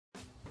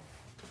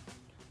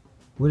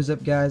What is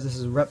up, guys? This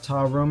is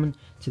Reptile Roman.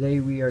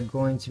 Today we are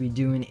going to be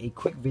doing a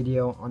quick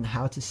video on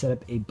how to set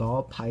up a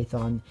ball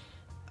python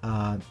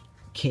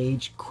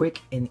cage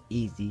quick and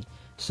easy.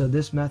 So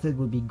this method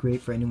would be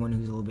great for anyone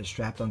who's a little bit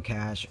strapped on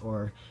cash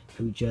or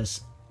who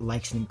just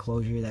likes an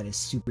enclosure that is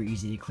super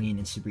easy to clean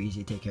and super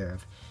easy to take care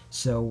of.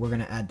 So we're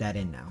going to add that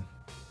in now.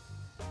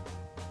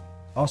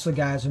 Also,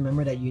 guys,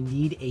 remember that you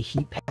need a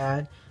heat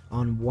pad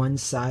on one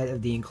side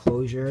of the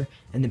enclosure,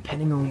 and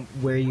depending on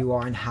where you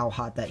are and how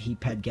hot that heat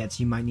pad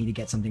gets, you might need to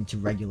get something to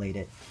regulate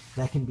it.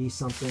 That can be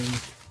something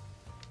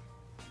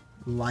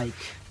like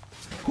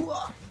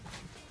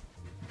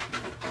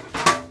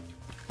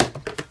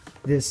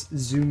this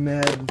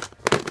Zoomed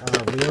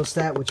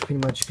rheostat, which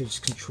pretty much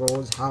just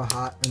controls how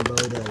hot and low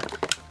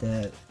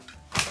the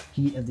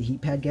heat of the heat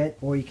pad get,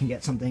 or you can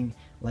get something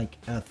like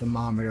a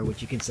thermometer,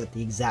 which you can set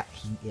the exact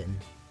heat in.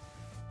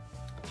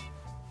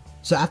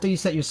 So after you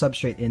set your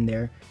substrate in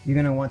there, you're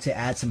going to want to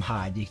add some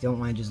hide. You don't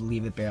want to just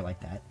leave it bare like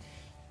that.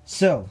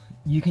 So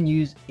you can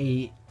use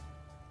a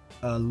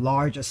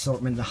large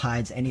assortment of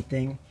hides,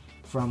 anything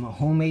from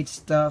homemade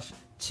stuff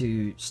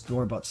to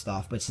store-bought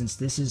stuff. But since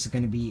this is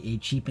going to be a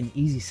cheap and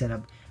easy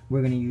setup, we're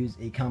going to use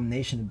a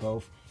combination of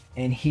both.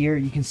 And here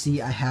you can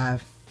see I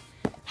have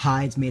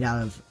hides made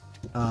out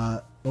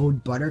of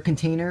old butter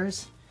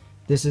containers.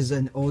 This is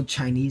an old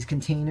Chinese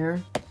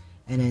container.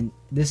 And then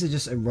this is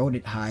just a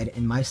rodent hide,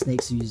 and my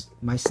snake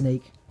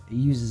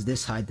uses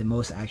this hide the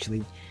most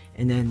actually.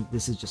 And then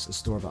this is just a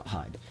store-bought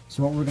hide.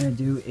 So what we're gonna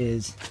do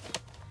is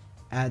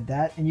add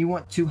that, and you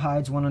want two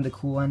hides, one on the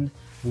cool end,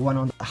 one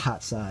on the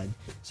hot side.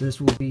 So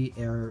this will be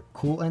our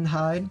cool end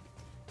hide,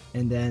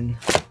 and then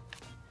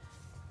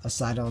a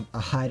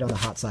hide on the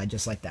hot side,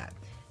 just like that.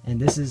 And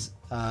this is,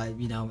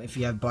 you know, if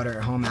you have butter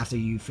at home after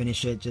you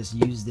finish it, just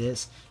use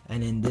this,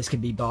 and then this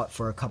could be bought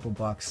for a couple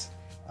bucks.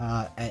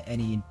 At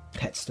any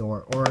pet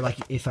store, or like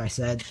if I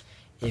said,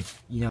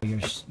 if you know you're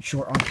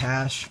short on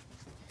cash,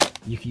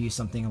 you can use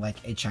something like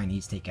a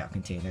Chinese takeout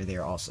container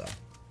there also.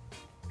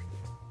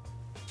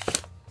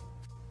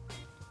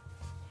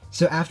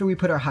 So after we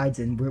put our hides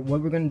in,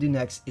 what we're going to do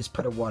next is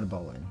put a water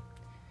bowl in.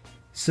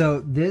 So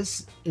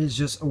this is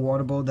just a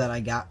water bowl that I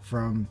got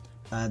from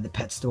the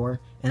pet store,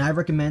 and I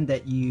recommend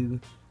that you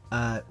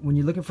when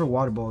you're looking for a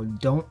water bowl,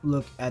 don't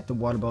look at the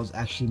water bowls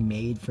actually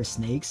made for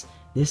snakes.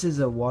 This is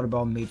a water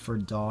bowl made for a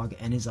dog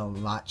and is a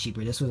lot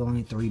cheaper. This was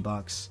only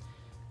 $3.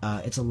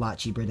 It's a lot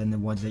cheaper than the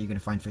ones that you're gonna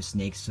find for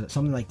snakes. So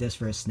something like this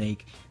for a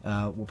snake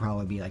will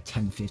probably be like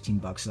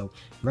 10-15 bucks. So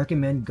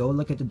recommend go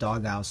look at the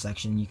dog aisle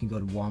section. You can go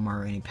to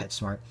Walmart or any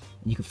PetSmart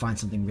and you can find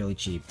something really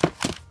cheap.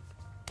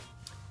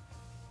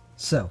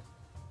 So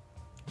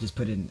just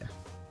put it in there.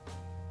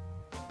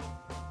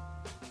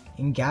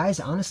 And guys,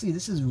 honestly,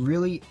 this is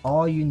really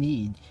all you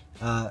need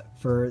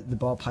for the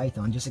ball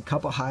python. Just a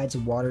couple hides, a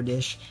water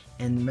dish,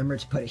 and remember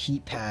to put a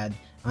heat pad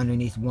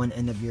underneath one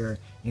end of your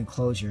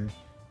enclosure.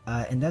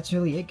 And that's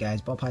really it,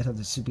 guys. Ball pythons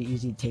are super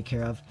easy to take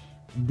care of.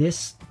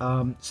 This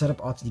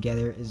setup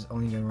altogether is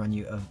only going to run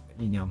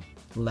you,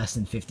 less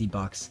than 50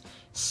 bucks.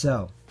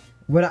 So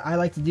what I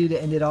like to do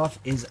to end it off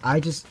is I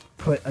just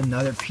put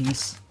another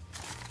piece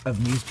of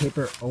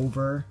newspaper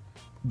over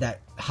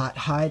that hot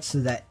hide so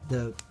that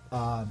the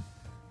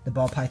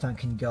ball python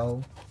can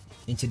go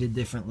into the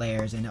different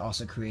layers, and it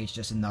also creates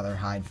just another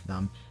hide for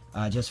them,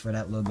 just for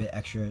that little bit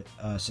extra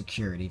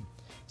security.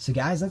 So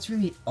guys, that's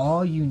really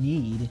all you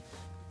need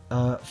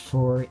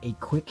for a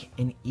quick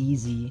and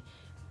easy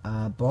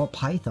ball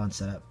python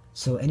setup.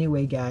 So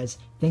anyway, guys,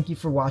 thank you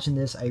for watching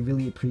this. I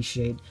really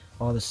appreciate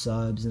all the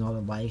subs and all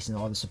the likes and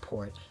all the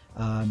support.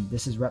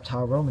 This is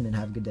Reptile Roman, and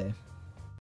have a good day.